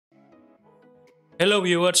Hello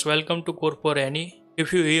viewers, welcome to Core for Any.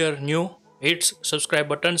 If you hear new, hit subscribe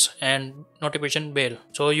buttons and notification bell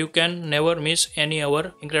so you can never miss any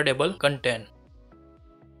our incredible content.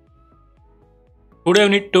 Today we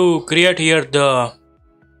need to create here the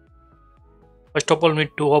first of all we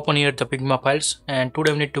need to open here the Figma files, and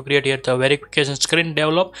today we need to create here the verification screen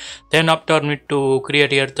develop. Then after we need to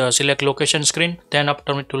create here the select location screen. Then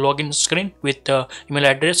after we need to login screen with the email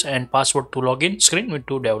address and password to login screen we need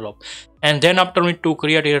to develop. And then after we need to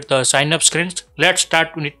create here the sign up screens. Let's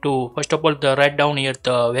start. We need to first of all the write down here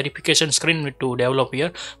the verification screen we need to develop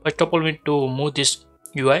here. First of all we need to move this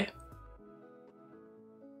UI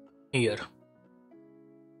here.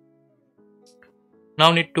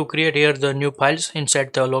 Now need to create here the new files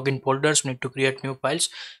inside the login folders. We need to create new files,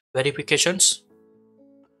 verifications,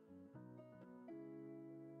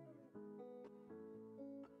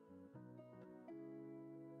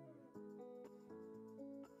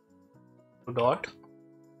 dot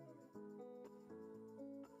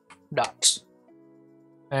dots.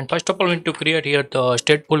 And first of all we need to create here the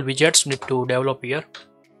stateful widgets. We need to develop here.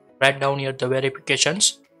 Write down here the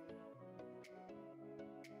verifications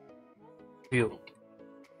view.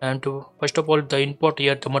 And to first of all the import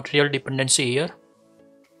here the material dependency here.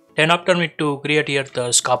 Then after we need to create here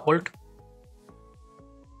the scaffold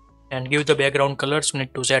and give the background colors. We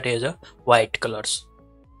need to set as a white colors.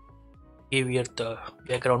 Give here the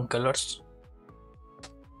background colors.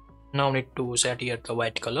 Now we need to set here the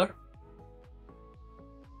white color.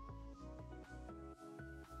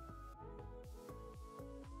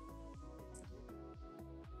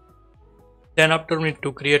 Then after we need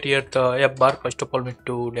to create here the F bar. First of all we need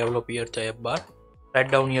to develop here the F bar.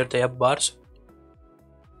 Write down here the F bars.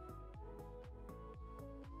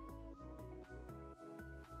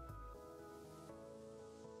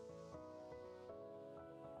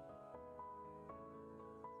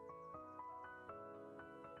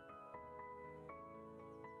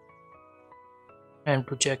 And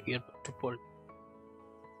to check here first of all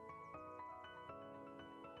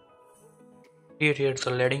create here the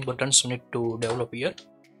leading buttons we need to develop here.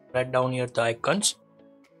 Write down here the icons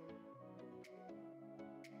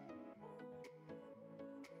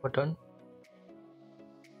button.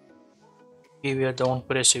 Give here the on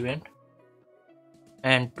press event,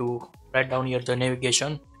 and to write down here the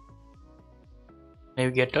navigation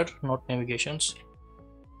navigator, not navigations,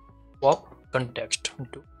 pop context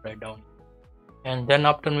to write down. And then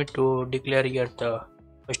after we need to declare here the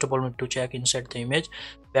first of all we need to check inside the image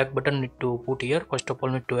back button need to put here. First of all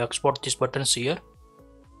we need to export these buttons here.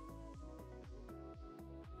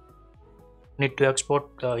 Need to export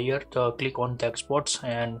here the click on the exports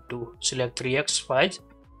and to select 3x files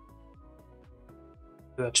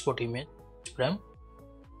to export image frame.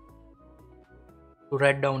 To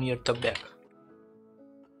write down here the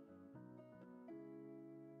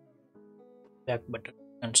back button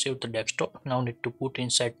and save the desktop. Now need to put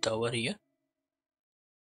inside the over here.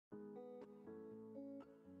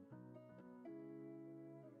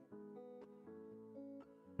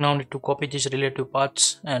 Now need to copy these relative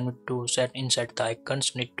paths and need to set inside the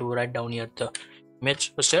icons. Need to write down here the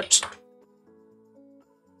image assets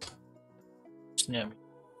name,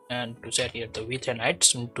 and to set here the width and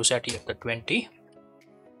heights. Need to set here the 20.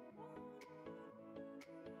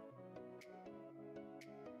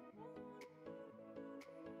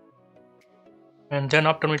 And then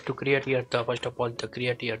after we need to create here the first of all the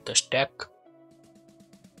create here the stack.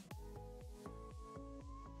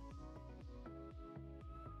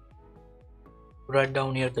 Write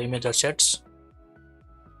down here the image assets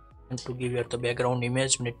and to give here the background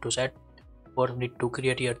image we need to set, or need to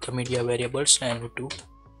create here the media variables and need to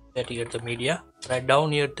set here the media. Write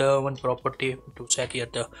down here the one property to set here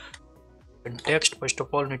the context. First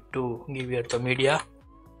of all need to give here the media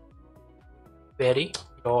vary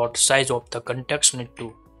dot size of the context need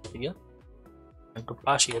to here and to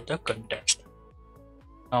pass here the context.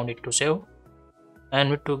 Now need to save and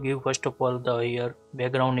need to give first of all the here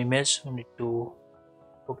background image. We need to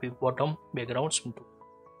copy bottom backgrounds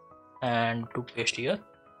and to paste here.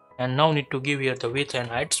 And now need to give here the width and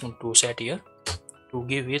heights to set here. To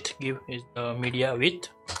give width, give is the media width,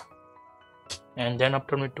 and then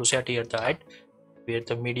after need to set here the height where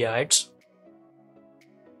the media heights.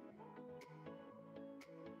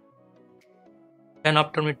 Then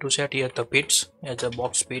after need to set here the bits as a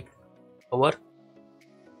box bit over.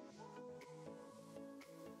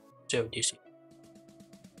 Save this.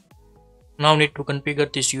 Now need to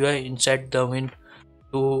configure this UI inside the win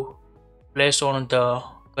to place on the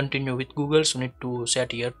continue with Google. So need to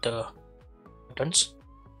set here the buttons.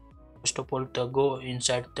 First of all to go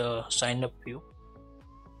inside the sign up view,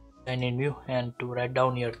 sign in view, and to write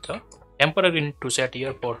down here the temporary need to set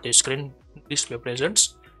here for the screen display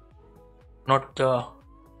presence, not the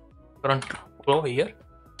current flow here.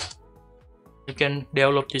 You can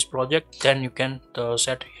develop this project, then you can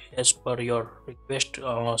set as per your request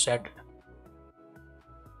set.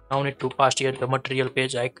 Now need to pass here the material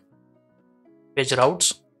page page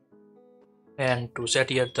routes, and to set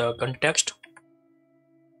here the context,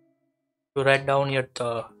 to write down here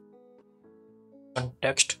the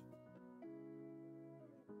context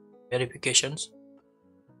verifications.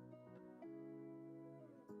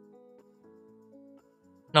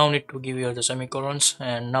 Now need to give here the semicolons,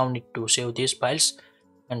 and now need to save these files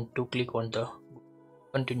and to click on the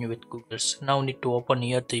continue with Google's. Now need to open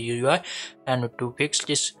here the UI, and to fix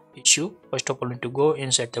this issue, first of all need to go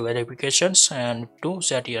inside the verifications, and to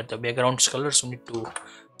set here the background colors, we need to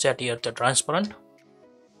set here the transparent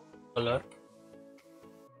color,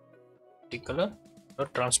 the color or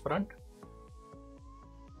transparent.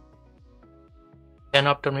 Then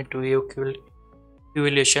after need to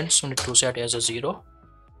evaluations, we need to set as a 0.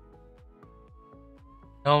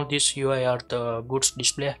 Now this UI are the goods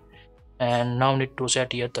display, and now need to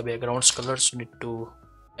set here the backgrounds colors, need to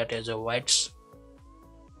set as a whites.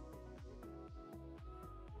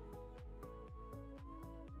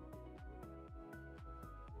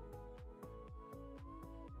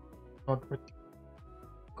 Not working.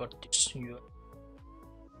 Got this UI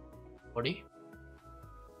body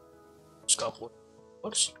scaffold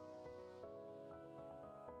course.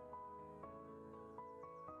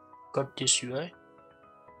 Got this UI.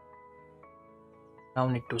 Now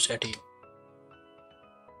need to set it.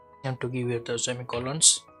 And to give here the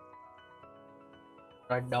semicolons,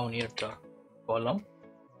 write down here the column,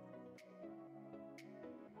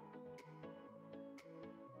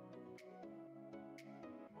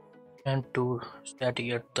 and to set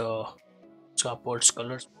here the scaffolds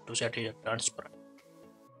colors, to set here transparent.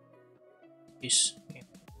 This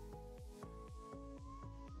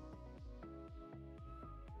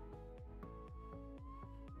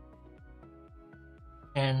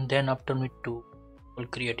and then after need to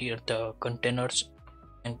create here the containers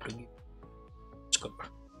and to give color.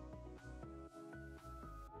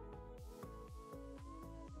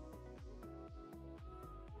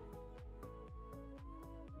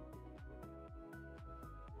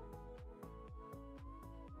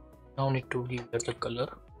 Now need to give here the colors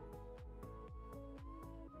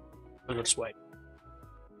white.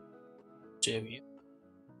 Save here.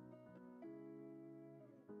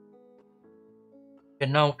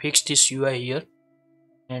 And now fix this UI here,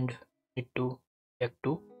 and need to back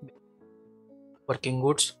to working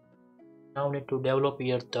goods. Now need to develop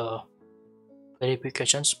here the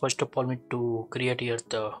verifications. First of all need to create here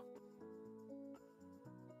the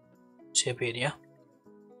shape area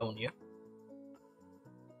down here,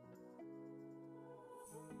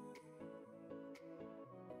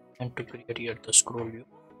 and to create here the scroll view.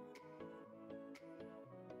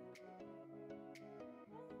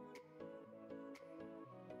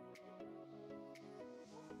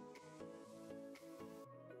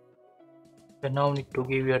 And now need to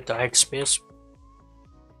give here the height space,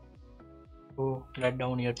 to write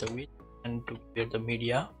down here the width, and to give here the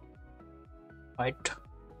media height,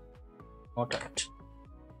 not height,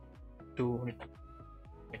 to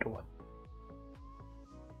 1.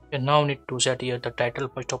 And now need to set here the title.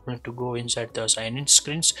 First of all need to go inside the sign-in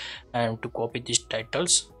screens, and to copy these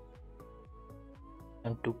titles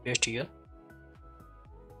and to paste here.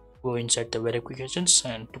 Go inside the verifications,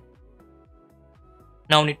 and to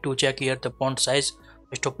now need to check here the font size.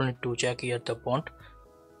 First of all need to check here the font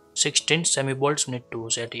 16 semi-bolds, need to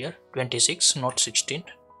set here 26, not 16.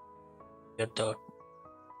 Here the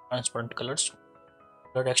transparent colors,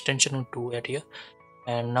 color extension need to add here,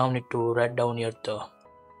 and now need to write down here the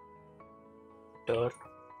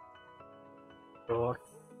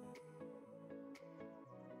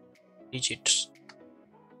digits.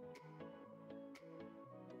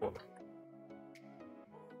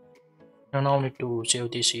 Now need to save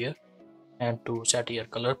this here, and to set here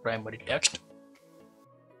color primary text.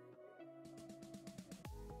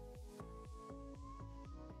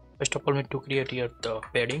 First of all need to create here the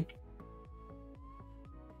padding.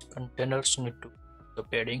 Containers need to the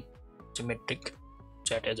padding symmetric,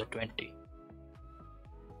 set as a 20.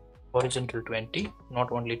 Horizontal 20,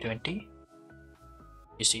 not only 20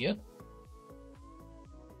 is here.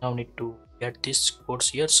 Now need to get this codes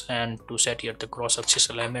here, and to set here the cross axis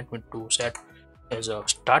alignment, need to set as a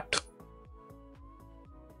start.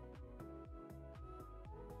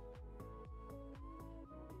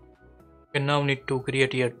 And now need to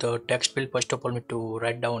create here the text field. First of all need to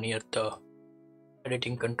write down here the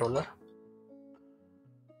editing controller,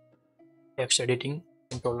 text editing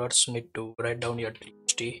controllers need to write down your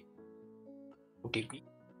txt OTP.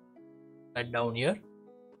 Write down here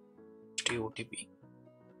txt OTP,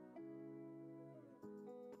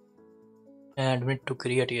 and we need to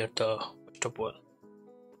create here the first of all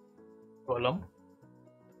column,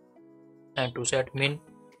 and to set min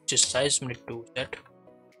size we need to set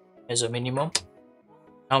as a minimum.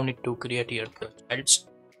 Now need to create here the childs.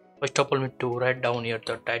 First of all we need to write down here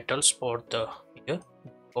the titles for the here.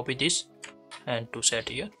 Copy this and to set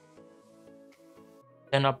here.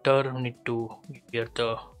 Then after we need to give here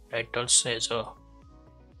the titles as a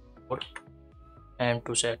code, and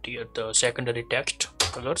to set here the secondary text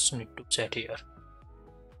colors we need to set here.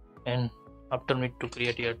 And after we need to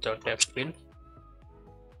create here the text field,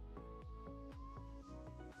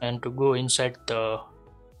 and to go inside the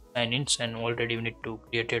ins, and already we need to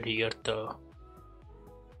created here the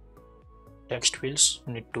text fields.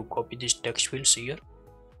 We need to copy these text fields here,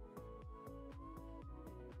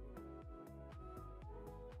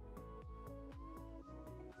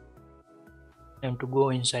 and to go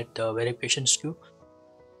inside the verification queue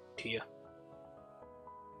here.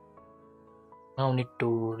 Now need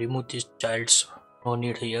to remove these childs, no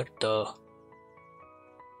need here the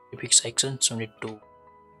prefix sections. So need to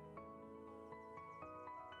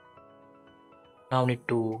now need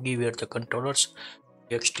to give here the controllers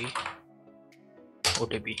txt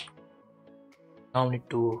OTP. Now need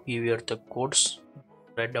to give here the codes.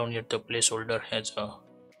 Write down here the placeholder as a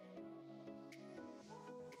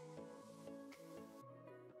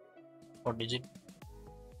or digit.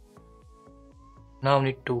 Now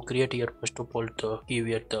need to create here first of all the give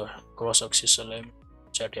here the cross axis alignment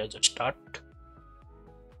set as a start,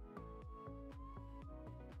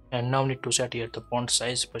 and now need to set here the font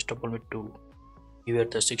size. First of all need to give here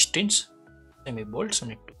the 16s semi bold, so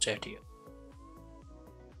need to set here.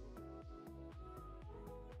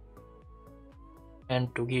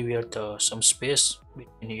 And to give here the some space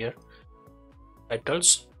between here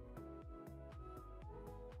titles,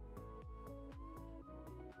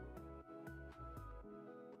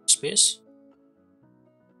 space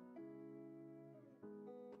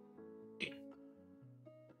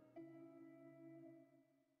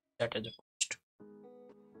that as a cost.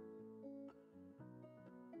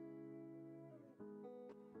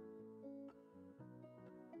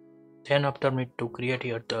 Then after need to create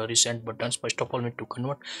here the recent buttons. First of all need to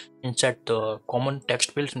convert inside the common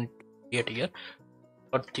text fields. Need to create here,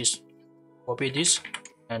 cut this, copy this,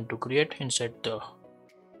 and to create inside the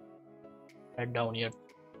write down here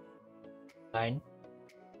line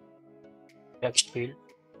text field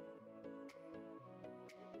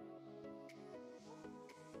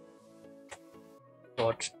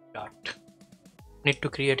dot start. Need to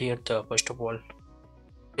create here the first of all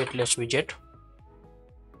stateless widget.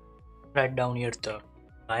 Write down here the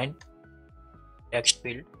line text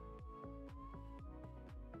field,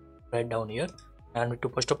 write down here, and need to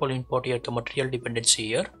first of all import here the material dependency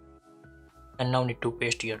here, and now need to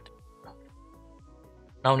paste here.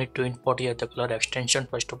 Now need to import here the color extension.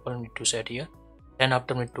 First of all need to set here, then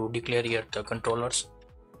after need to declare here the controllers.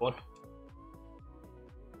 All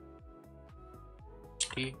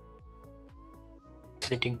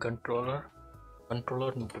editing controller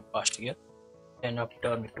need to pass here. Then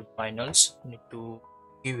after need to finals, need to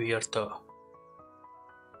give here the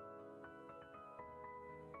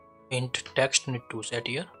int text. Need to set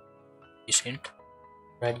here this int,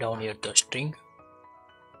 write down here the string,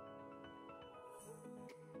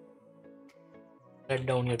 write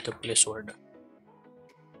down here the placeholder,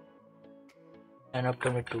 and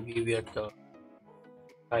after need to give here the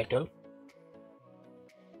title,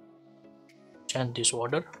 change this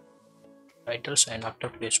order titles, and after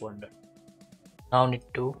placeholder. Now need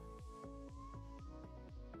to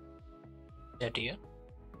set here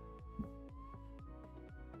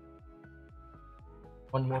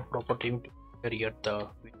one more property to here the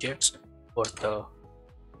widgets for the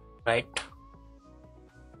right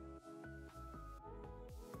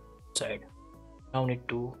side. Now need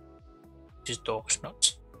to this is the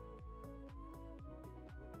optionals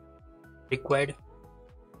required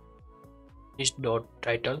this dot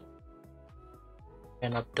title,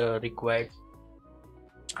 and after required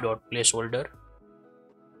dot placeholder,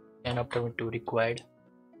 and after to required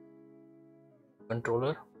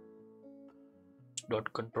controller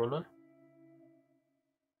dot controller,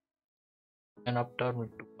 and after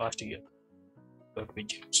need to pass here dot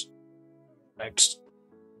widgets right.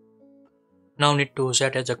 Now need to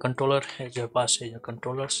set as a controller as a pass as a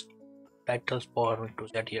controllers titles for need to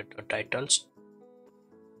set here the titles,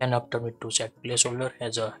 and after need to set placeholder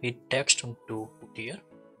as a hit text to put here,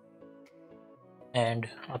 and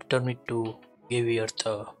after need to give here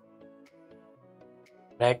the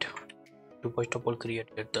Right, to first of all create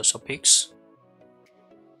the suffix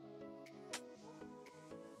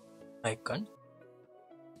icon.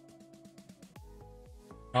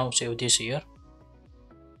 Now save this here,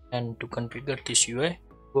 and to configure this UI,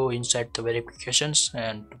 go inside the verifications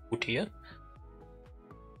and put here,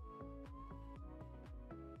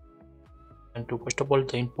 and to first of all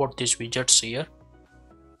import these widgets here.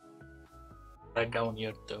 Write down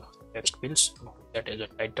here the text fields, that is the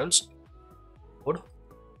titles, code,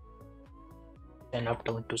 and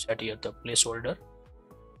after to set here the placeholder.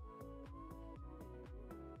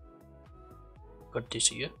 Cut this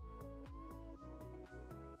here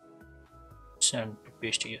and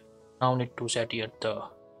paste here. Now need to set here the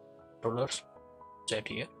controllers, set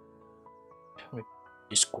here with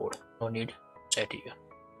this code, no need set here.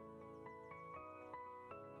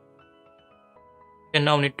 And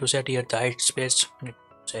now need to set here the height space, need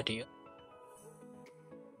to set here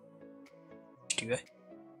UI.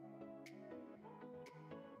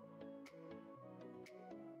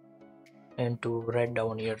 And to write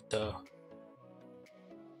down here the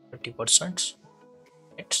 30%.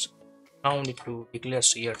 Now need to declare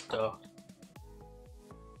here the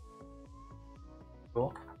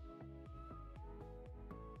row,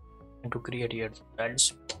 and to create here the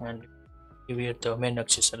tiles, and give here the main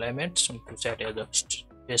axis alignment, so to set here the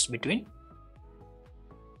space between.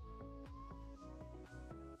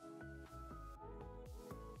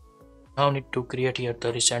 Now need to create here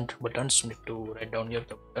the recent buttons, need to write down here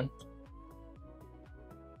the button,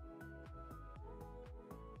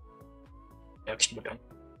 text button,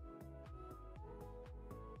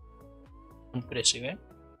 and press again.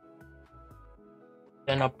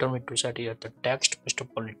 Then after need to set here the text, first of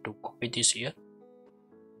all need to copy this here,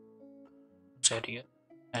 set here,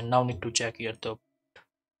 and now need to check here the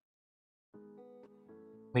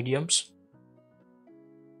mediums,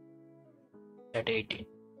 set 18,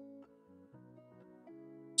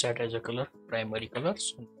 set as a color primary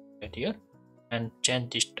colors, set here, and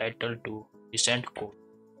change this title to recent code.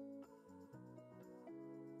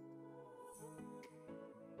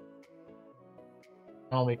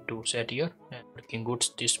 Now need to set here and working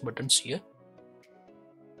goods these buttons here,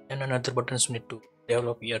 and another buttons need to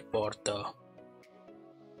develop here for the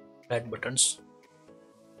red buttons.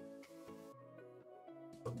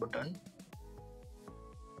 Button,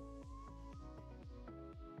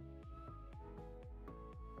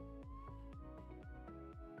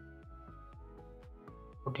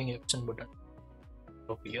 putting action button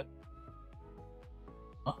up here,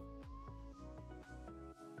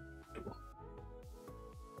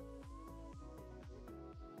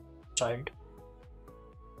 child,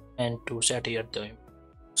 and to set here the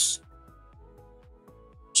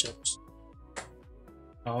sets.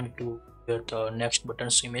 Now need to here the next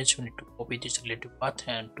button's image, we need to copy this relative path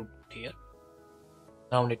and to put here.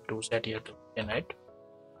 Now need to set here the generate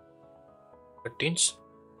 13s,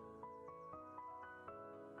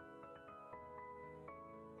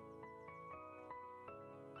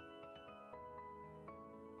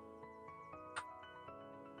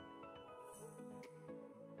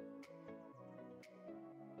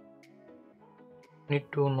 need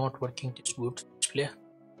to not working this good display,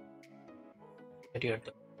 set here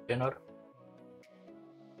the banner,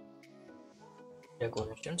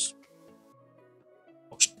 decorations,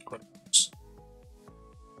 post columns,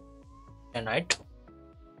 and height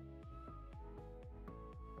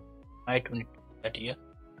we need to set here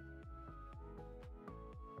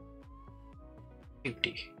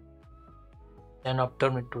 50. Then after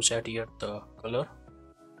we need to set here the color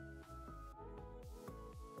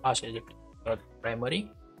as is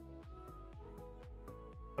primary.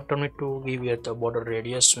 After we need to give here the border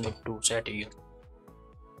radius, we need to set here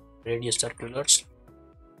radius circulars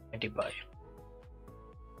 25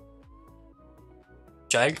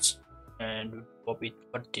 childs, and we copy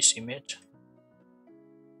cut this image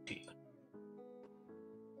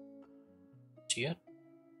here,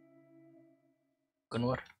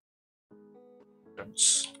 convert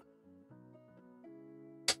buttons,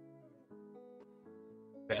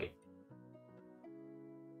 well,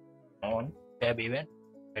 on tab event,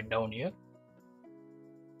 right down here,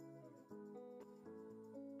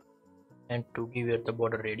 and to give here the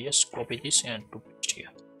border radius, copy this and to paste here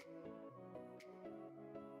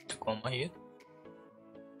the comma here,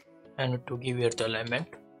 and to give here the alignment,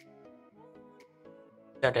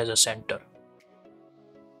 that as a center.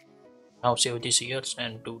 Now save this here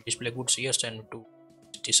and to display goods here, and to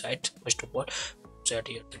decide first of all set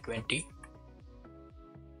here the 20.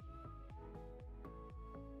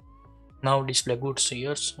 Now display goods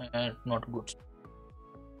here and not goods.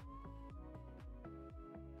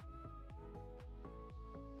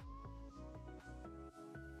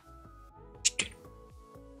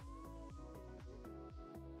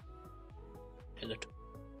 as it.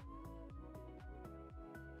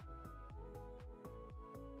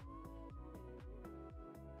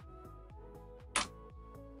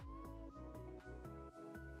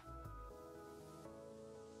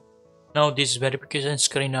 Now this verification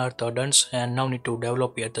screen are the done, and now need to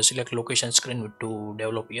develop here the select location screen to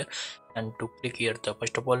develop here, and to click here the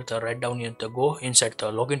first of all the write down here the go inside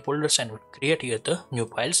the login folders and create here the new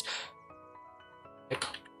files. Right.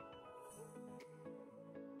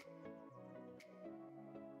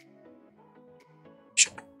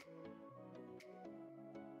 Sure.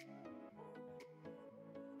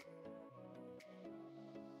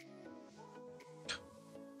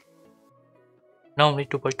 Now we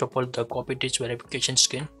need to first of all the copy this verification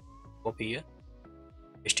screen, copy here,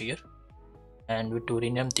 paste here, and we to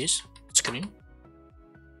rename this screen.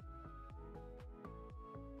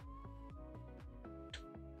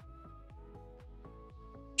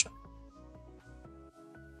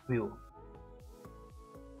 View,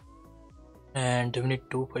 and we need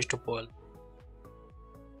to first of all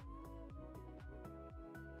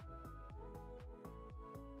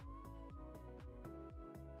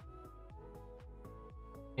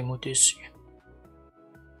remove this,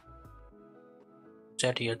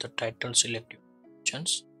 set here the title, select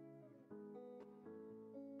options.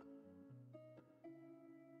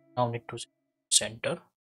 Now need to center,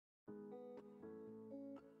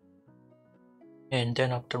 and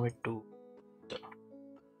then after we to the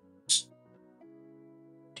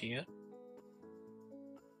here,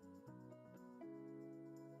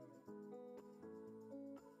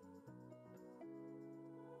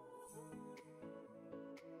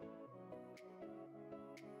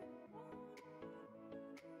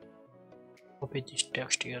 copy this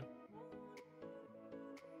text here,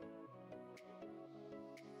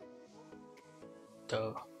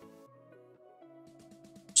 the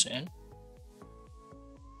center,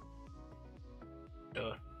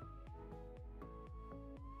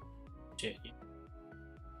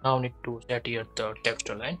 now need to set here the text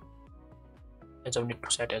align, as I need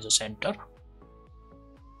to set as a center,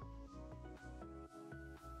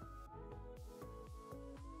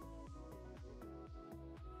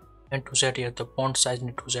 and to set here the font size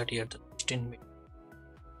need to set here the 16,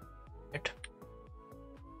 right,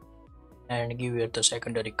 and give here the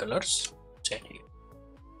secondary colors, set here.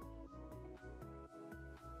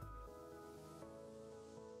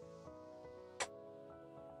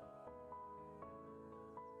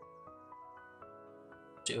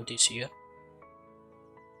 Save this here,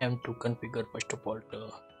 and to configure first of all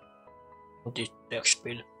this text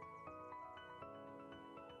field.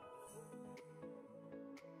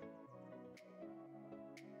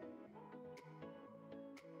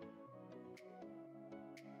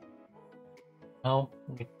 Now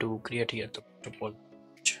need to create here the first of all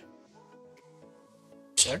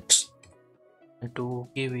sets, and to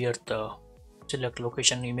give here the select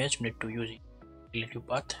location image we need to use relative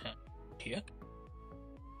path, and here.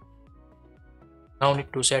 Now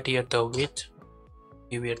need to set here the width,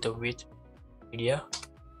 give here the width media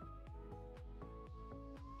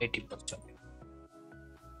 80%,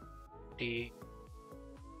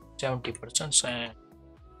 70%, and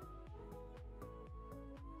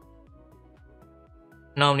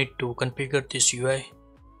now need to configure this UI.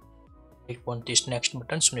 Click on this next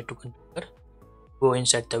buttons, we need to configure, go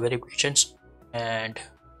inside the verifications and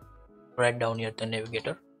write down here the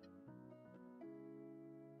navigator,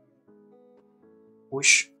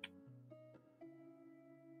 push,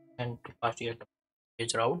 and to pass here the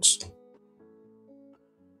page routes,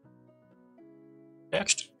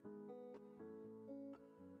 text,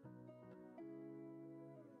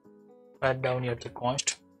 write down here the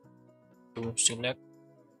const to select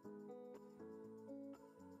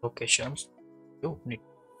locations, you need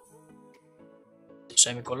the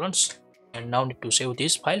semicolons, and now need to save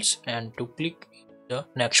these files, and to click the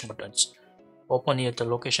next buttons, open here the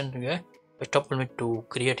location UI. First of all need to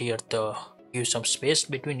create here the give some space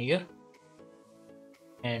between here,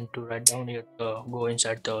 and to write down here the go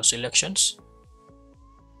inside the selections,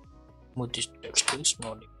 move this text to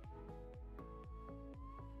small.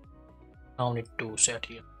 Now need to set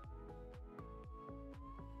here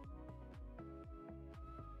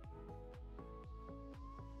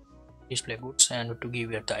display goods, and to give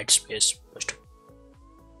here the height space first.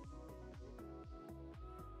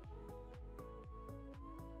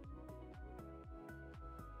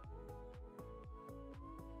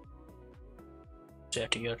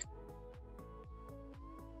 Set here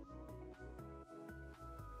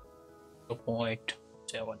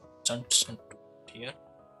 0.7 cents here,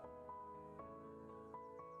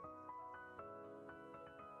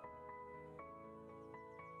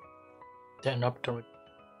 then after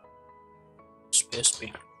space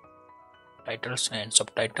with titles and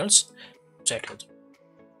subtitles. Set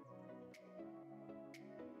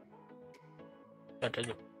as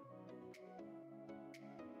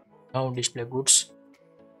now display goods.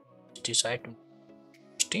 Decide to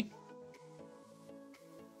 60.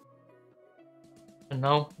 And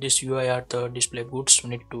now this UI are the display goods.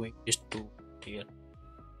 We need to increase to here.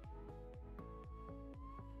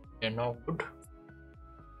 And now good.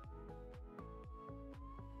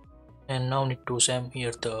 And now need to same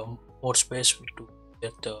here the more space to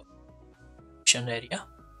get the action area.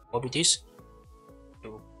 Copy this.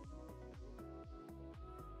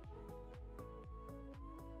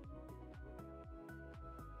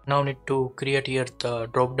 Now need to create here the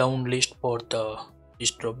drop down list for the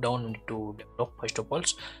this drop down. Need to develop first of all.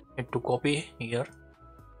 Need to copy here.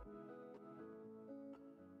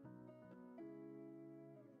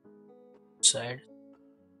 Side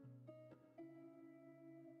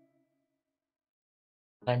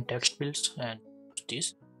and text fields and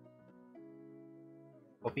this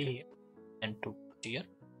copy here and to here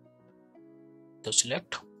the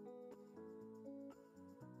select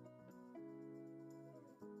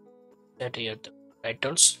set here the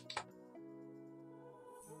titles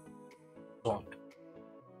on.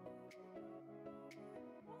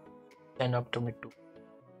 Then after me to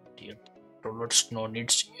here rollers no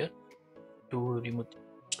needs here to remove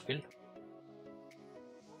the field.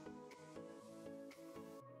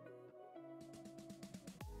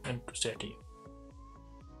 And to set here.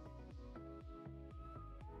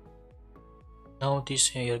 Now this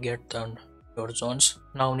here get done your zones.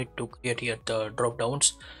 Now need to create here the drop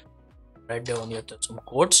downs. Write down here some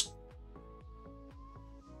codes.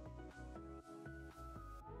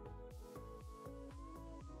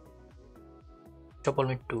 Couple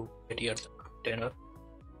need to get here the container.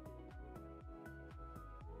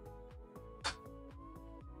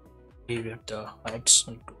 Give here the heights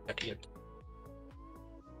and to get here.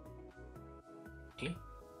 Okay.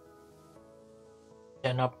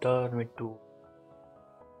 Then after we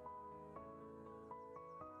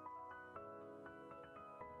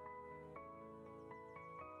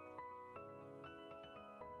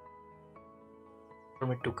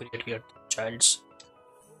to create here the childs.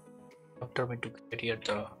 After me to create here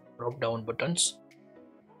the drop down buttons.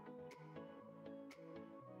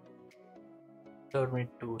 After me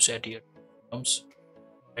to set here terms.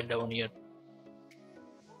 Write down here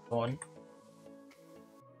on.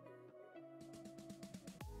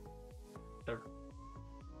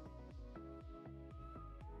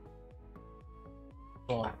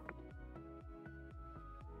 On.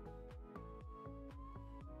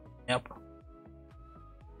 Yep.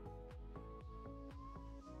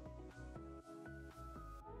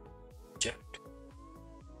 Checked.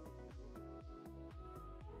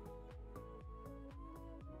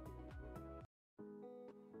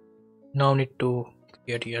 Now need to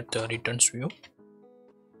create here the returns view.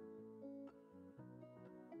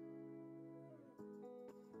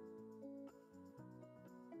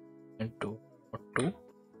 And to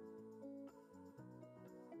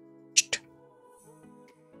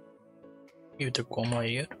give the comma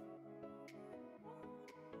here.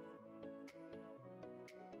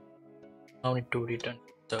 Now need to return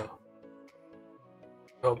the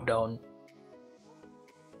drop down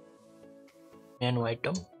menu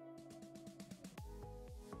item.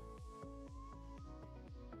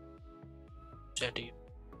 Set here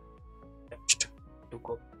text to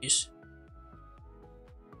copy this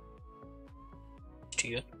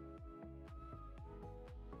here.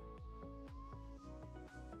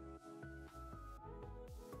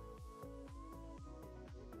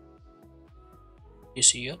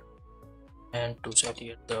 This here and to set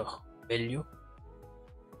here the value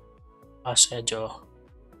as a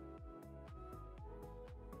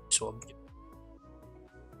object.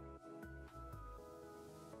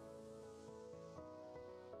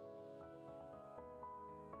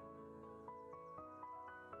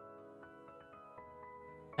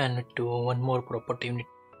 And to one more property need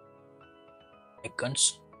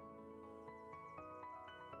icons.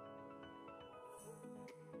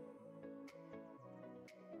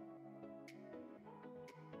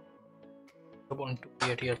 I want to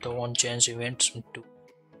create here the on change events into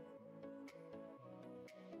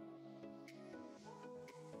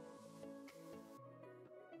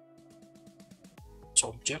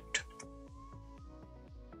object.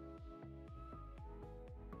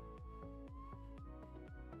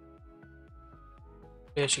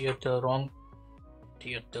 Place here the wrong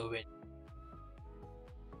here the way.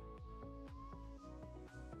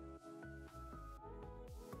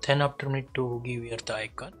 Then after need to give here the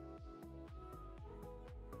icon.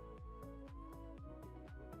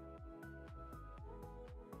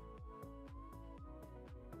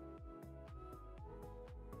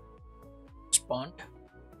 Expand.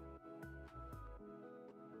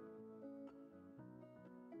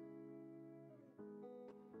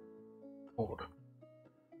 More.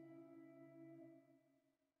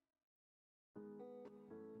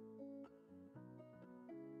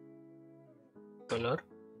 Color.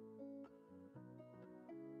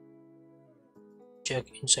 Check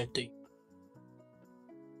inside the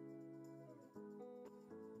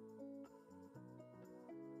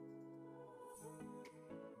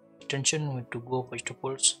extension. We need to go first of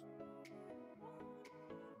all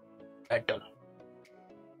title.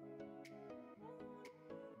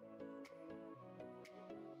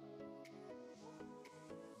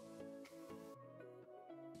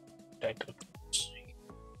 Title.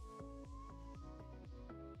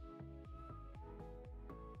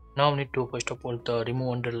 Now we need to first of all the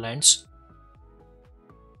remove underlines.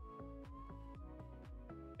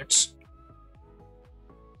 Let's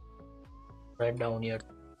write down here,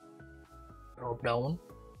 drop down,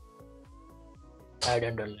 add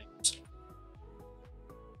underlines,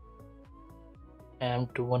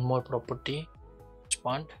 and to one more property,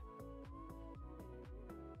 expand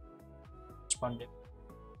it.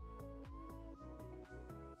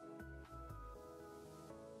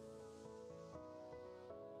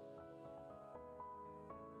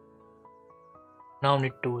 Now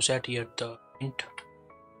need to set here the int.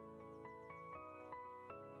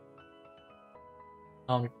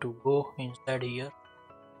 Now need to go inside here,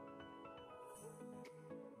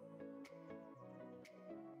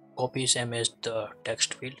 copy same as the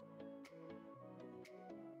text field,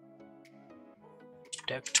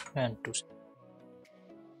 text, and to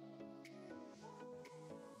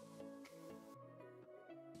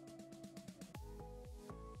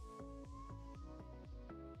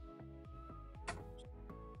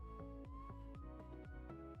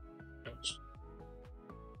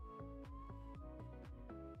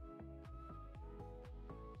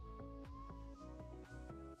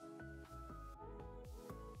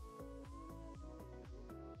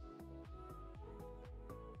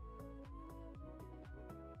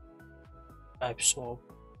types of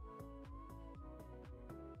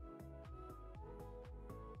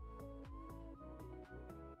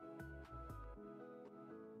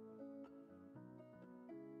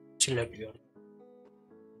select your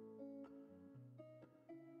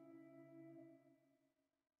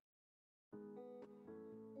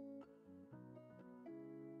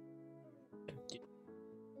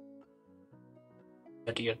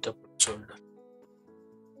set here the folder.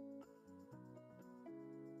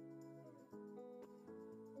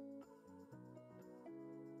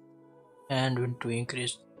 And we need to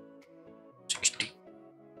increase 60.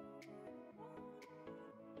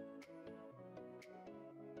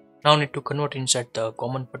 Now need to convert inside the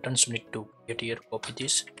common buttons. We need to get here, copy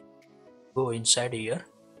this, go inside here,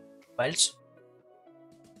 files,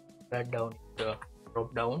 write down the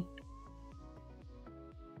drop down,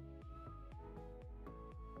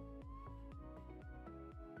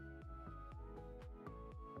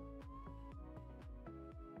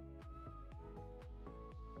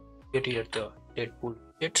 get here the Deadpool.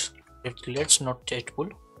 Let's not Deadpool.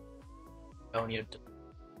 Down here the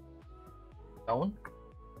down.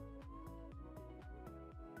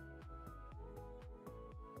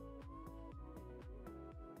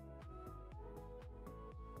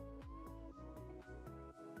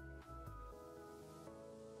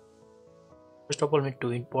 First of all, we need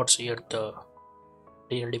to import here the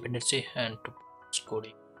real dependency and to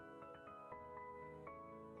coding.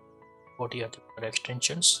 Import here the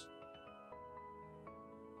extensions.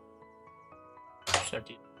 Set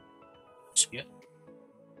it here.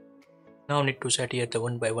 Now need to set here the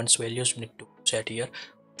one by one's values. We need to set here.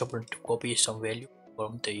 To copy some value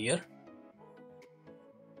from the year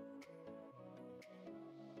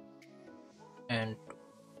and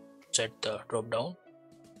set the drop down.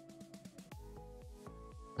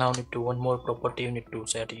 Now need to one more property. We need to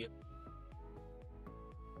set here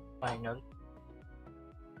final.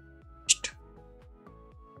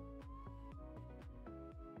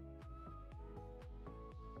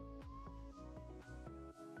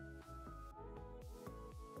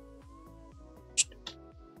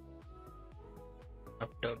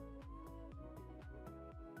 After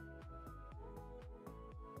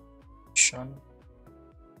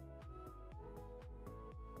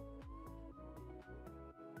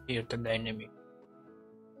here the dynamic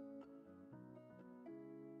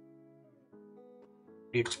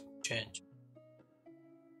did change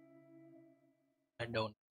and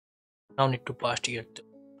down. Now need to pass here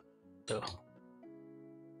the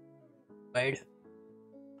guide,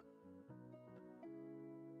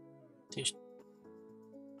 this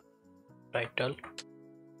title,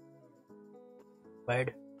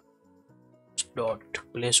 required dot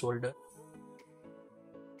placeholder,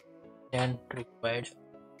 then required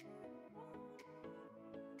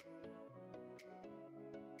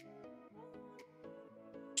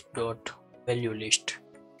dot value list.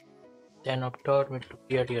 Then after we need to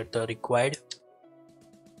create here the required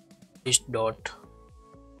list dot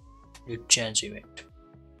did change event.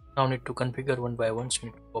 Now need to configure one by one. So we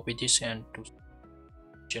need to copy this and to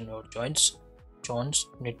change our joins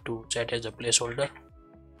need to set as a placeholder,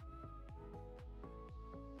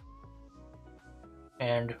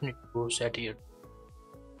 and need to set here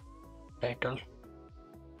title,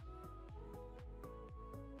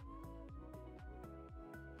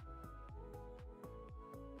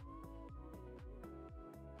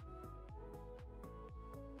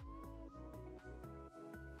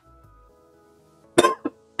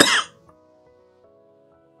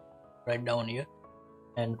 right down here,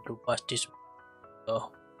 and to pass this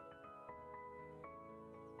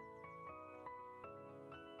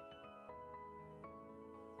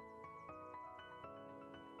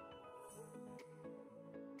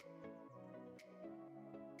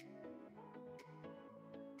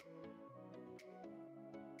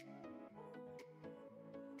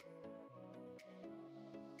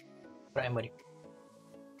primary,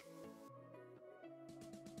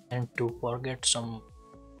 and to forget some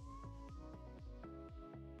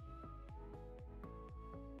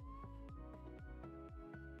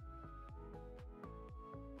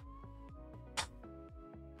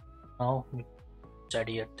now we set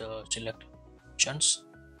here the select options,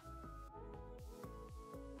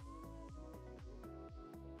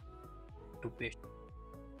 to paste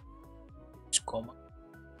this comma,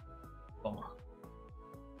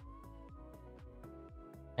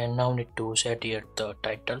 and now need to set here the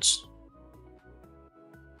titles,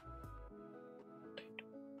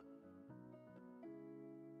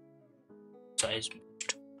 size,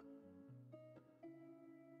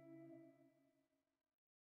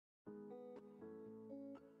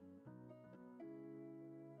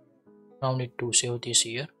 now need to save this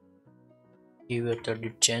here, give it the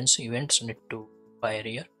did change events, need to fire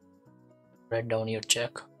here, write down here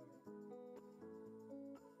check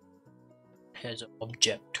as an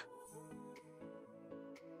object,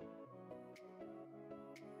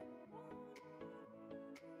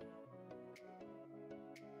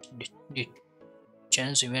 did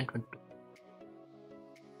change event need to,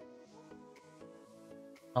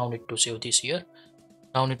 now need to save this here.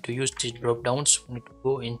 Now need to use these drop downs, need to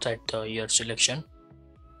go inside the year selection,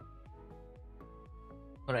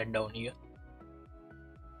 right down here,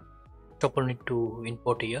 tuple need to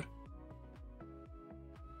import here,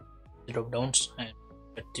 drop downs, and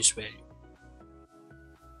get this value,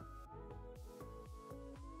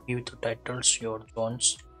 give the titles your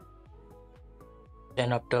zones,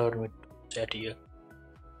 then after we set here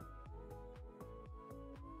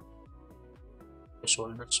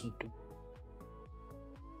placeholders into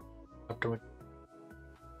after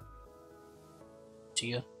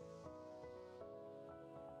here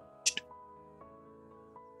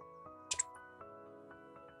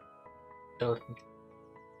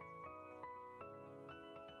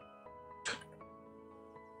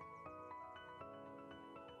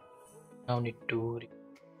now need to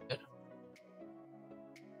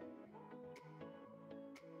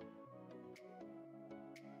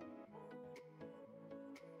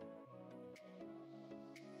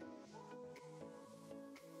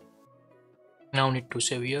now need to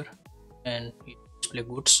save here and display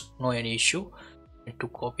goods, no any issue. Need to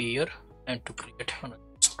copy here and to create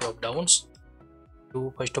drop downs.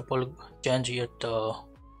 To first of all change here the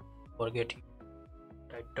forget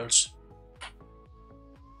titles.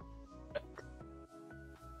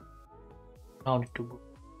 Now need to go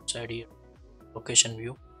inside here location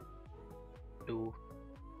view to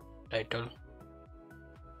title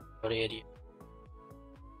or area,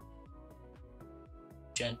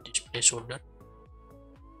 change this placeholder,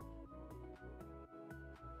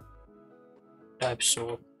 type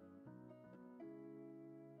so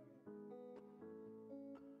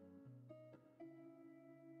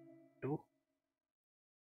to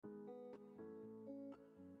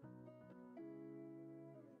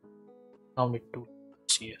now need to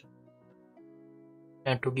see here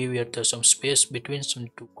and to give here the some space between, some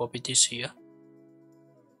to copy this here,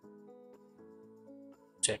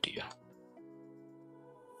 set here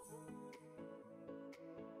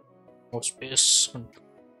more space.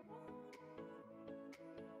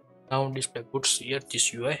 Now display goods here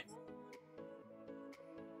this UI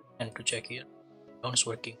and to check here it's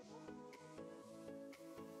working,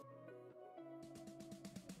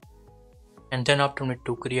 and then after we need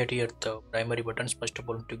to create here the primary buttons. First of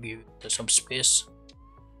all to give the some space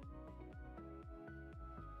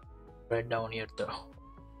write down here the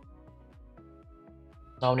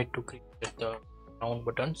now need to create the round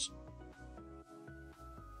buttons.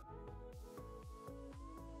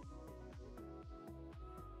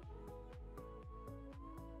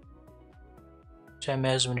 Same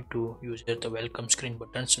as we need to use here the welcome screen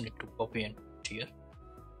buttons, we need to copy and paste here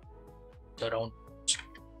the round buttons.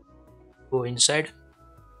 Go inside.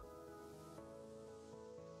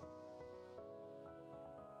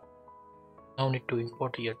 Now need to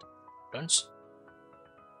import here the buttons.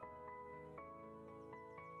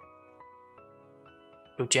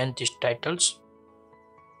 To change these titles,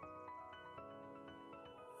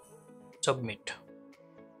 submit.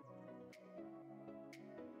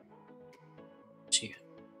 See,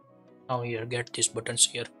 now here get these buttons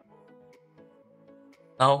here.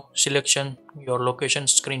 Now selection your location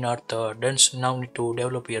screen are the done. Now need to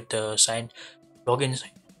develop here the sign login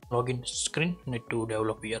screen. Need to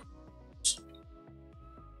develop here.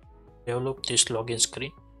 Develop this login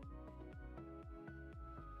screen.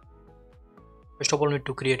 First of all, we need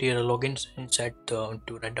to create here a login inside the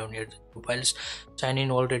to write down here the two files. Sign in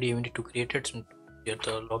already we need to create it. So here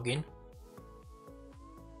the login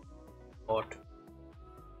dot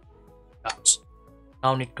apps.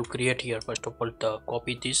 Now need to create here first of all the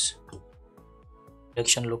copy this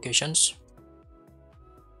selection locations,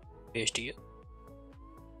 paste here,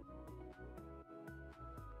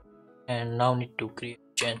 and now need to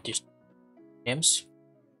change this names.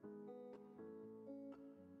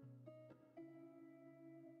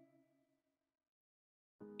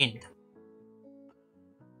 In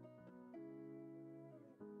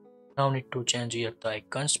now need to change here the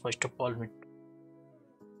icons. First of all, with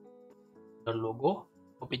the logo,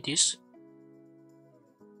 copy this.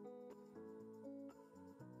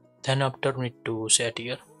 Then after we need to set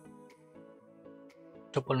here.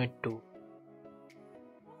 First of all, need to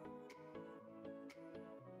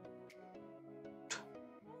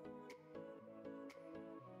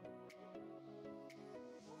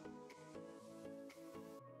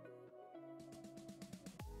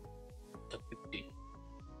the 50.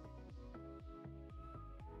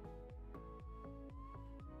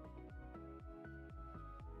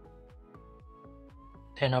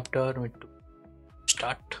 Then after we need to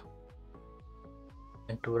start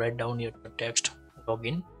and to write down here the text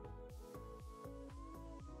login.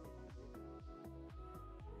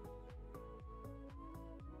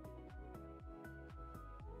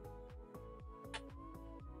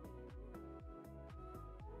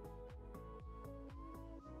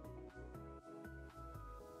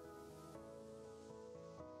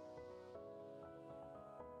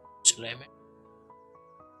 Element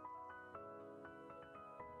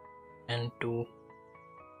and to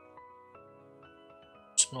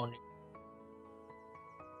no need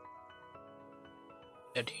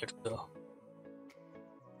that here the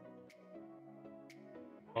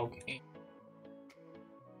login.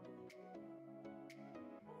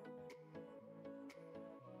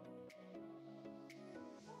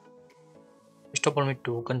 First of all, we need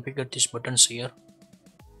to configure these buttons here.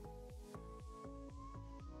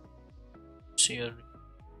 Here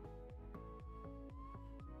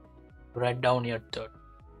write down here the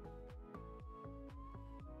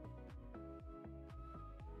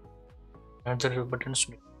another buttons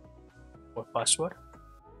for password.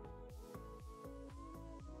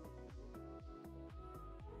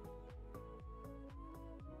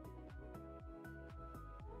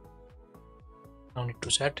 Now need to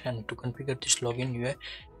set and to configure this login UI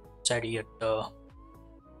inside here the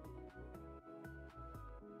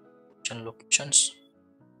locations.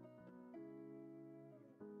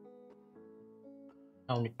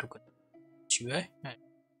 Now need to configure this UI and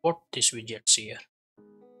import these widgets here.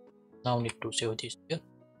 Now need to save this here.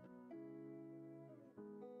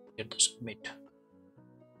 Here the submit.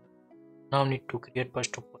 Now need to create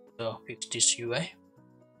first of all the fix this UI.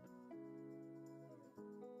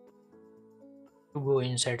 To go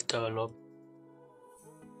inside the log,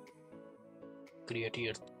 create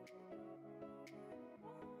here.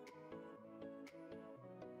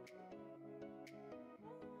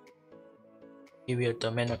 Give here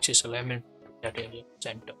the main axis alignment that area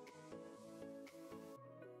center.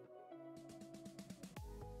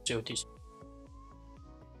 Save this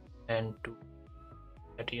and to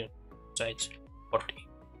that here size 40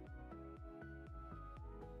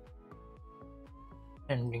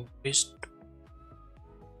 and increase.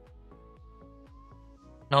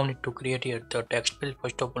 Now need to create here the text field.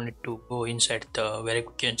 First of all, need to go inside the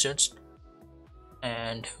verifications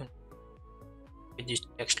and with this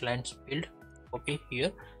text lines field, copy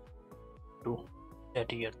here to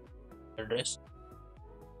set here address.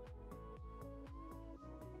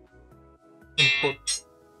 Input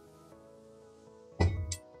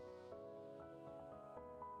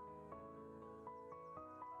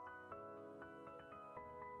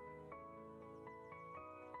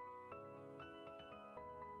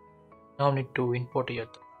Now need to import here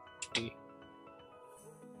the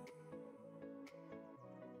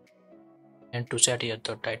and to set here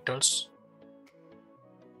the titles.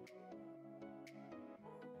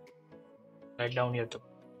 Write down here the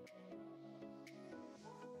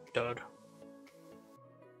third.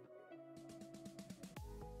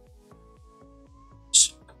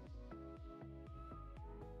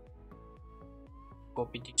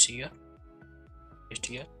 Copy this here, paste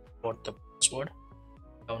here for the password.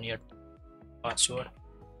 Down here password.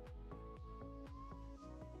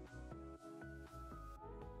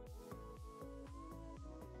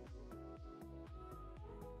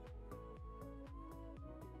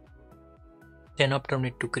 Then after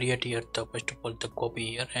need to create here the first of all the copy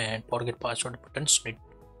here and forget password buttons need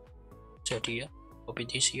to set here. Copy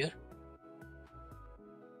this here.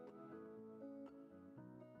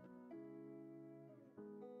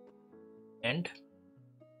 And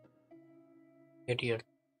get here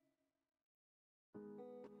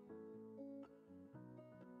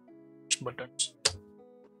buttons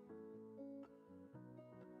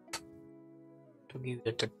to give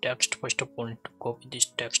it the text. First of all need to copy this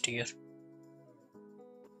text here.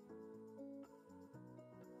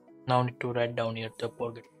 Now need to write down here the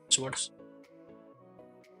forget passwords.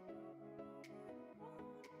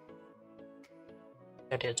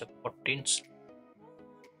 That is the 14s.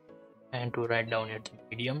 And to write down here the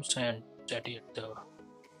mediums and set here the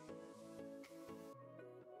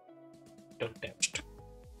text.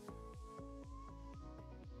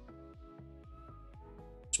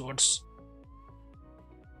 Passwords.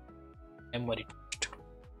 Memory text.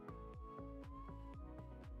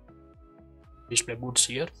 Display goods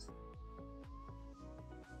here.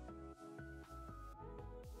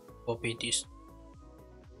 Copy this.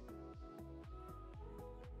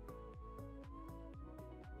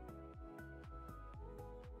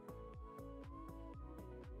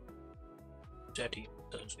 Set here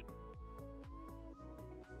the 0.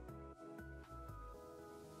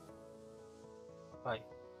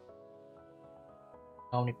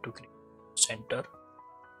 Now need to click center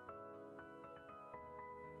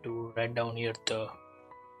to write down here the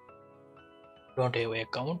don't have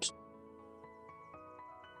accounts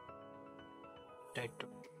title.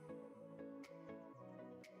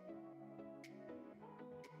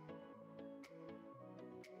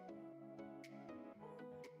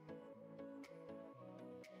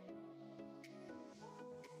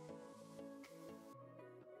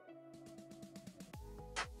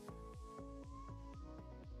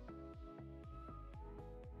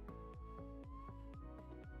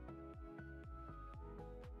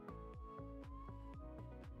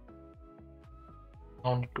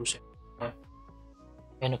 Now need to set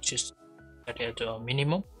access that is the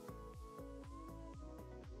minimum.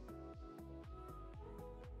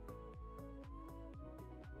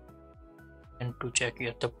 And to check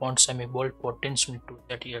here the font semi bold 14s need to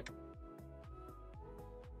set here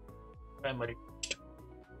primary text.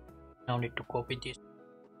 Now need to copy this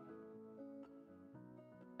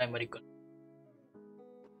primary color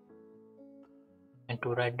and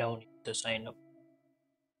to write down the sign up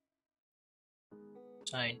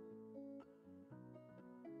sign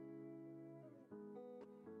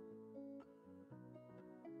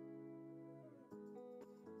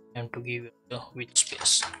and to give it the white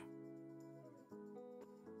space.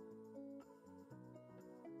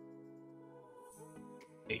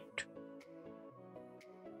 Eight.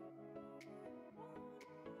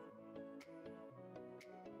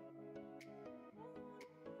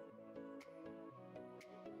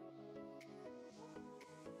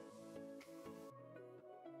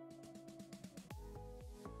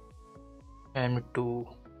 And to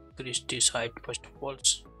increase this height first of all.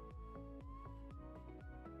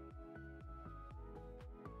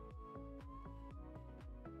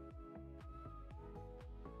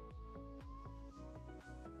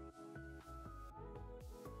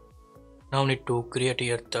 Now need to create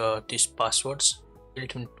here these passwords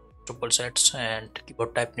built in triple sets and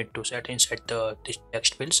keyboard type need to set inside this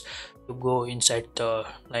text fields. To go inside the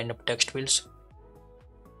lineup text fields,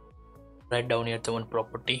 write down here the one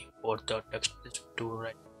property for the text fields to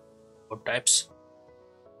write keyboard types.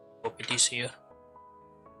 Copy this here.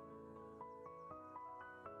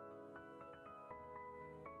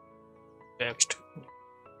 Text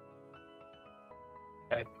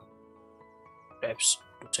types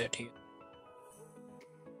to set here.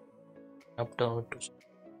 Up down to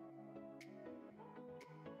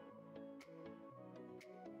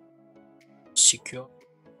secure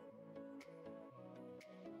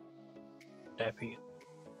type here.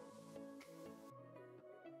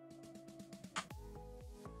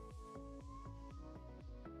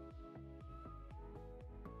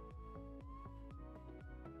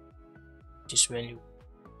 this value.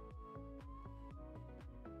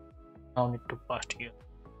 Now need to pass here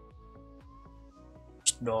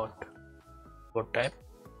this dot for type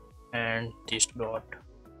and this dot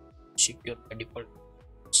secure by default.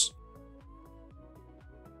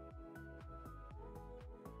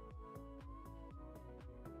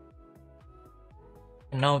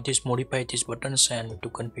 Now this modify these buttons and to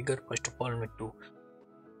configure. First of all, we need to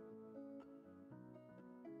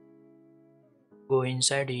go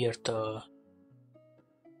inside here the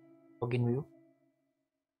login view.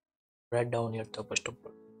 Write down here the first of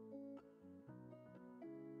all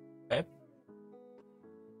type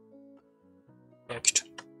text.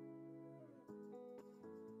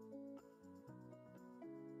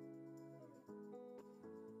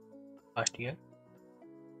 Past here.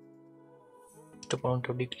 First of all,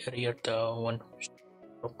 to declare here the one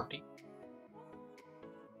property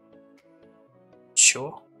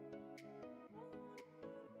show.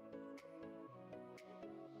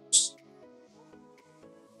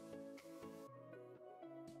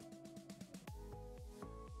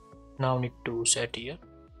 Now need to set here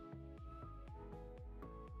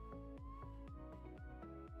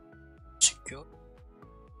secure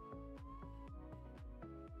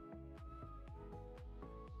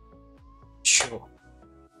show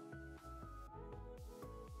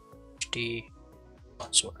the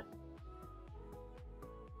password.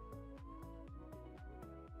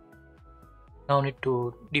 Now need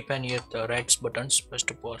to define here the rights buttons. First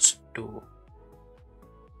of all, to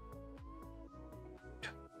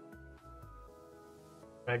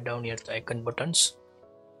write down here the icon buttons,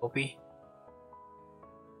 copy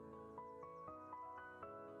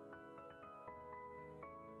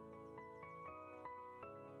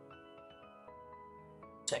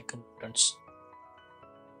the icon buttons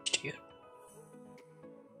here,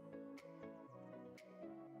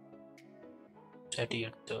 set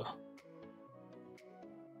here the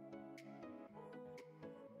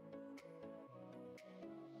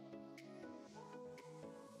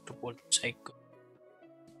to put cycle.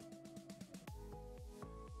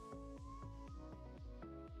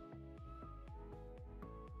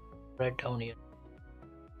 Write down here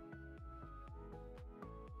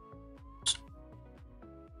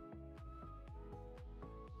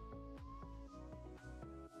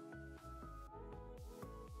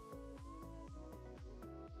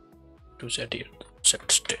to set here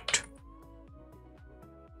set state.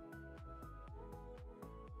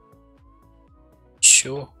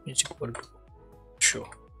 Show is equal to show.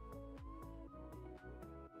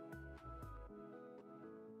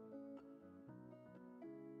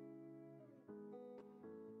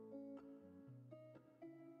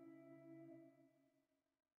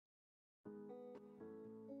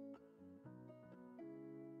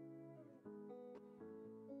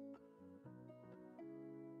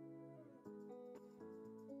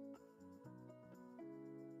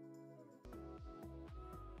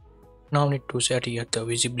 Now need to set here the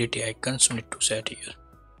visibility icons. We need to set here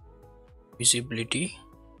visibility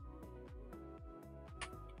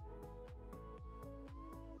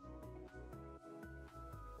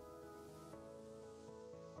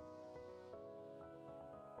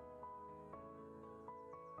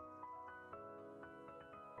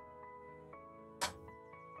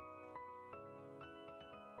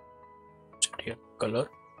set here color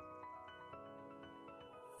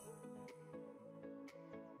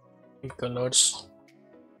colors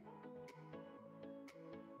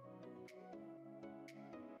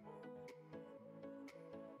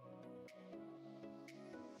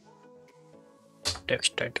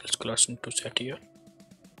text titles colors need to set here.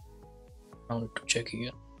 Now need to check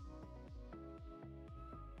here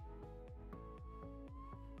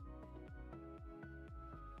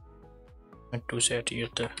and to set here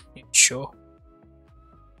the show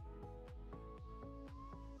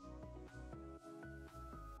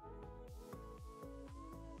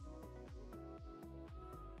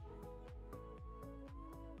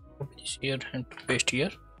this here and paste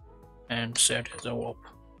here and set as a WAP.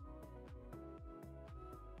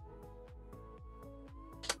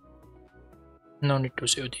 Now need to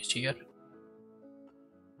save this here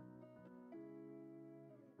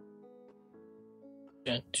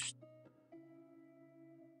and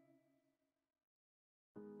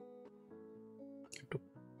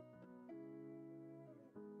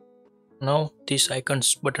now these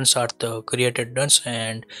icons buttons are the created done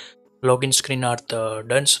and login screen are the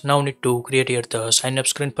done. Now need to create here the sign up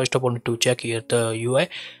screen. First of all, need to check here the UI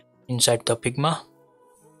inside the Figma.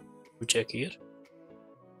 To check here.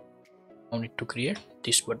 Now need to create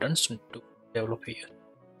these buttons to develop here.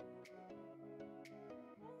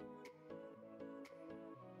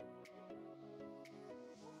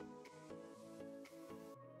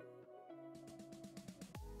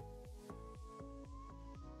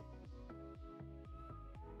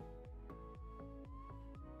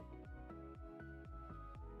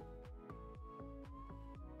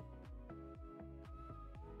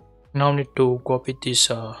 Now need to copy this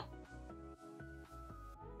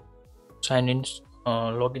sign in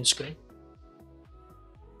login screen.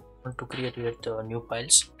 Want to create here the new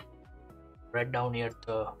files. Write down here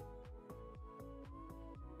the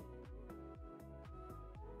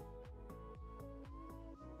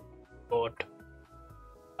dot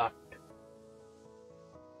start.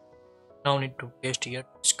 Now need to paste here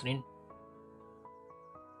screen.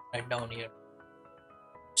 Write down here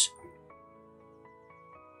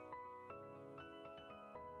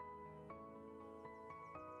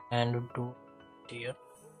and do here.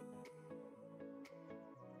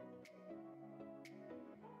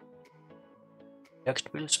 Text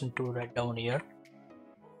fields need to write down here.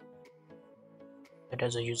 That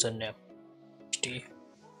as a username. T.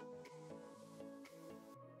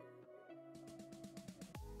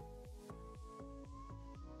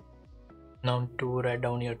 Now to write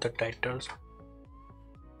down here the titles.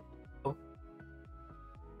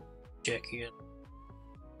 Check here.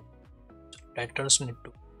 Titles need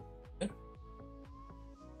to here.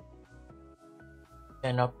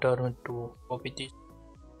 And after need to copy this.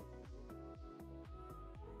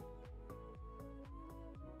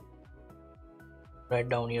 Write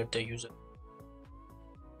down here the user.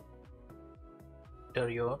 Enter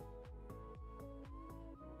your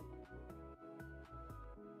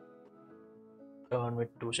turn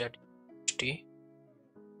with to set T.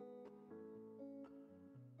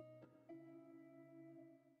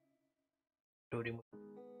 To remove.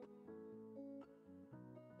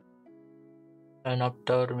 And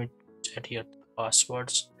after we set here the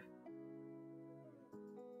passwords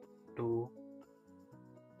to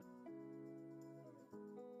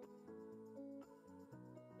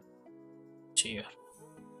here.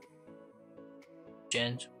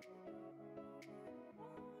 Change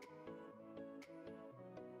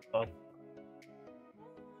up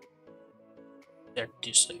set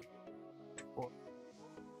this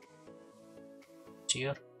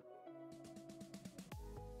here.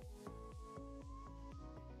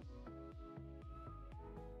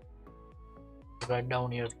 Write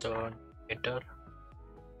down here the header.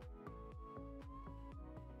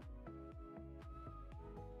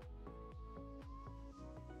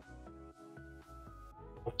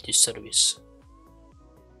 Of this service.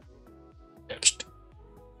 Text.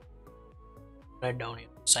 Write down here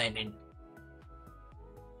sign in.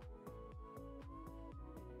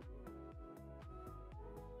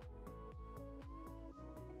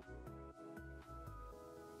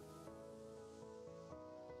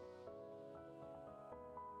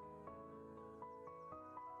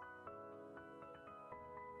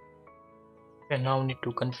 And now need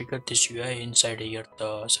to configure this UI inside here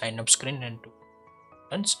the sign up screen and to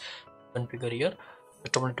once configure here.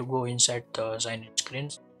 First of all to go inside the sign in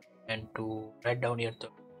screens and to write down here the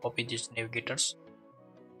copy these navigators.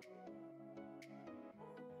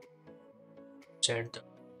 Set the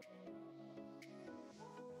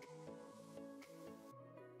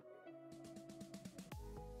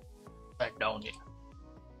write down here.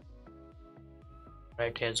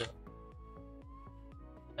 Write as a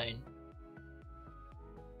sign.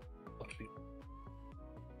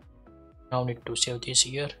 Now need to save this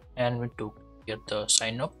here and need to get the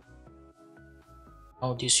sign up.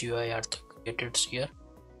 Now this UI are created here.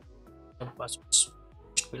 The passwords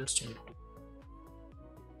fields need to.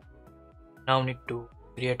 Now need to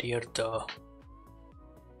create here the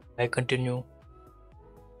I continue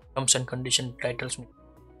terms and condition titles. Need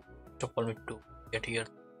to get here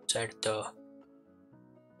inside the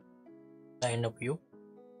sign up view.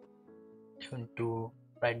 You need to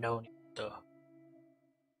write down the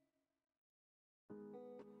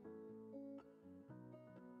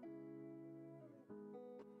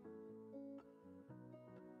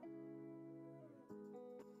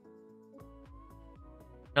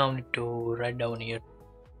now need to write down here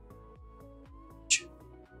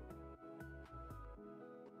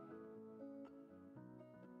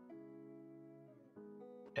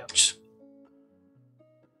text.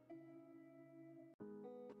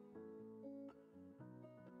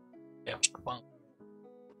 Text one.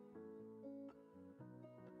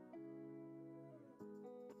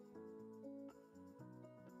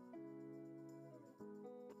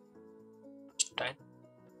 Style.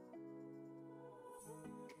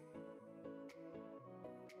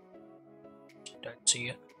 That's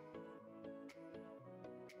here.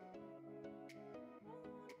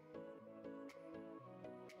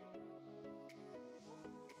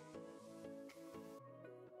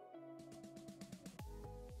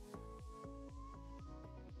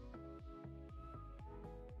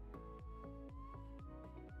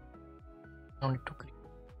 Now need to create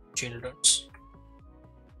children's.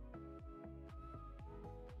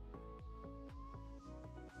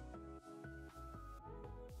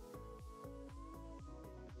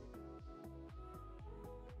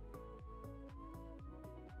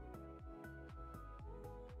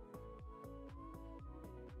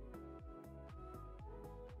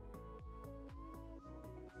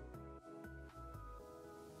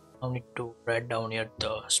 Now need to write down here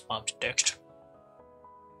the spam text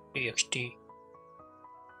txt.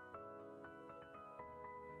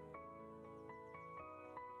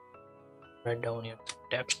 Write down here the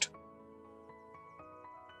text.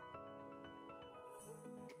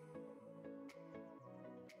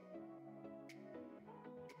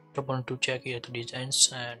 I want to check here the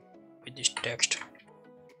designs and with this text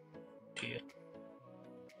here.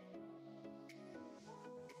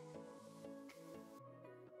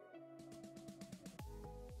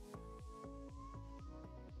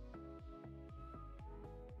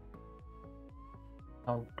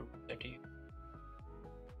 Now to get here.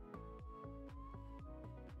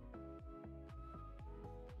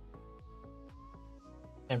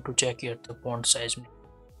 And to check here the font size.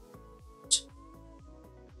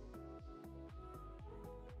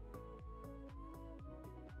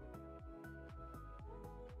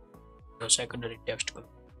 The secondary text color.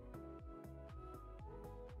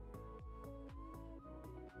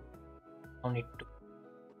 Now need to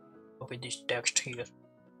copy this text here.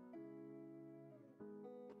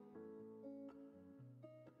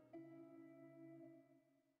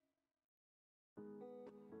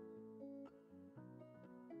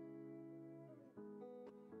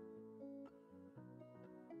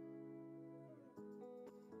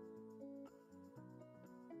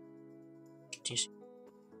 This.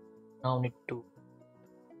 Now need to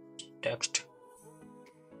text.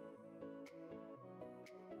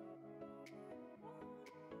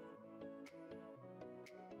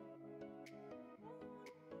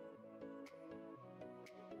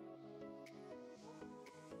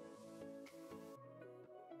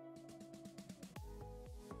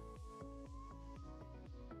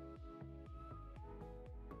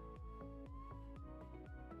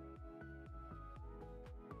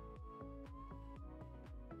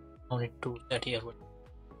 Now need to set here.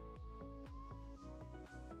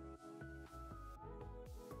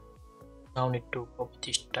 Now need to copy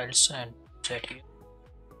these styles and set here.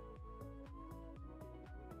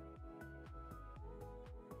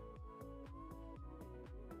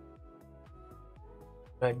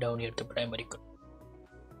 Write down here the primary color.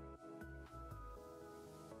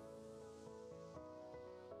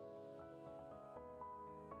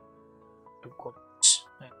 To copy this.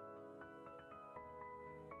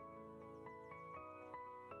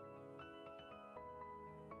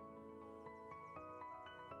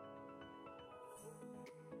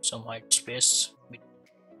 Some white space.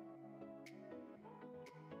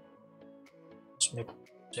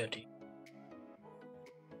 Set here.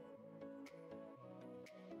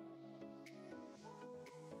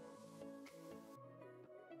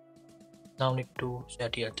 Now need to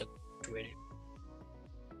set here the variable.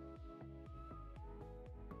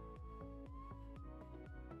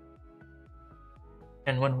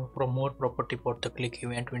 And one more property for the click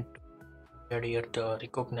event, we need to add here the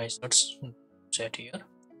recognizers. Set here.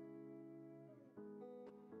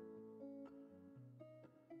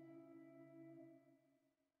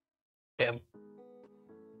 Tab.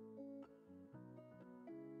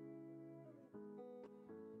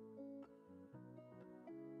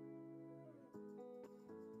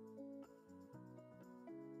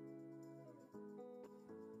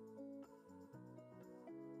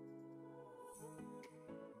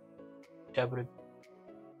 Tab.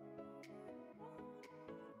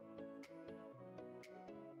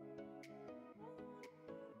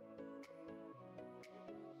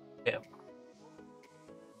 Tab.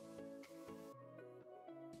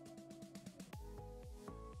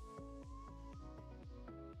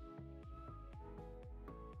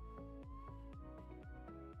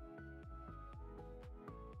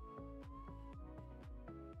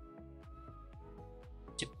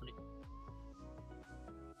 Simply.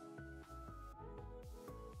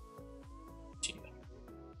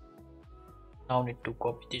 Now need to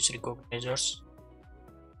copy these recognizers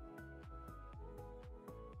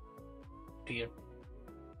here.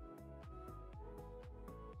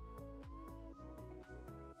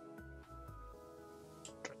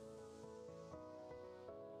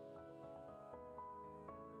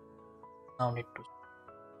 Now need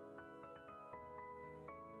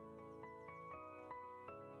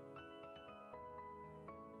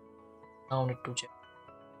to check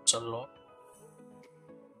it's a lot.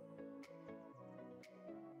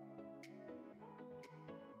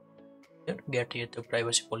 Get here the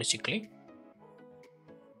privacy policy click,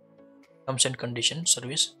 terms and conditions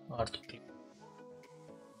service or the click.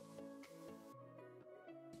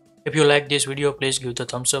 If you like this video, please give the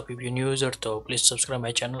thumbs up. If you're new user, so please subscribe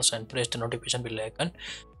my channels and press the notification bell icon.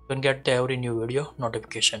 You can get the every new video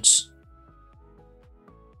notifications.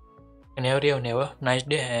 And have a nice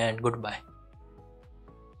day and goodbye.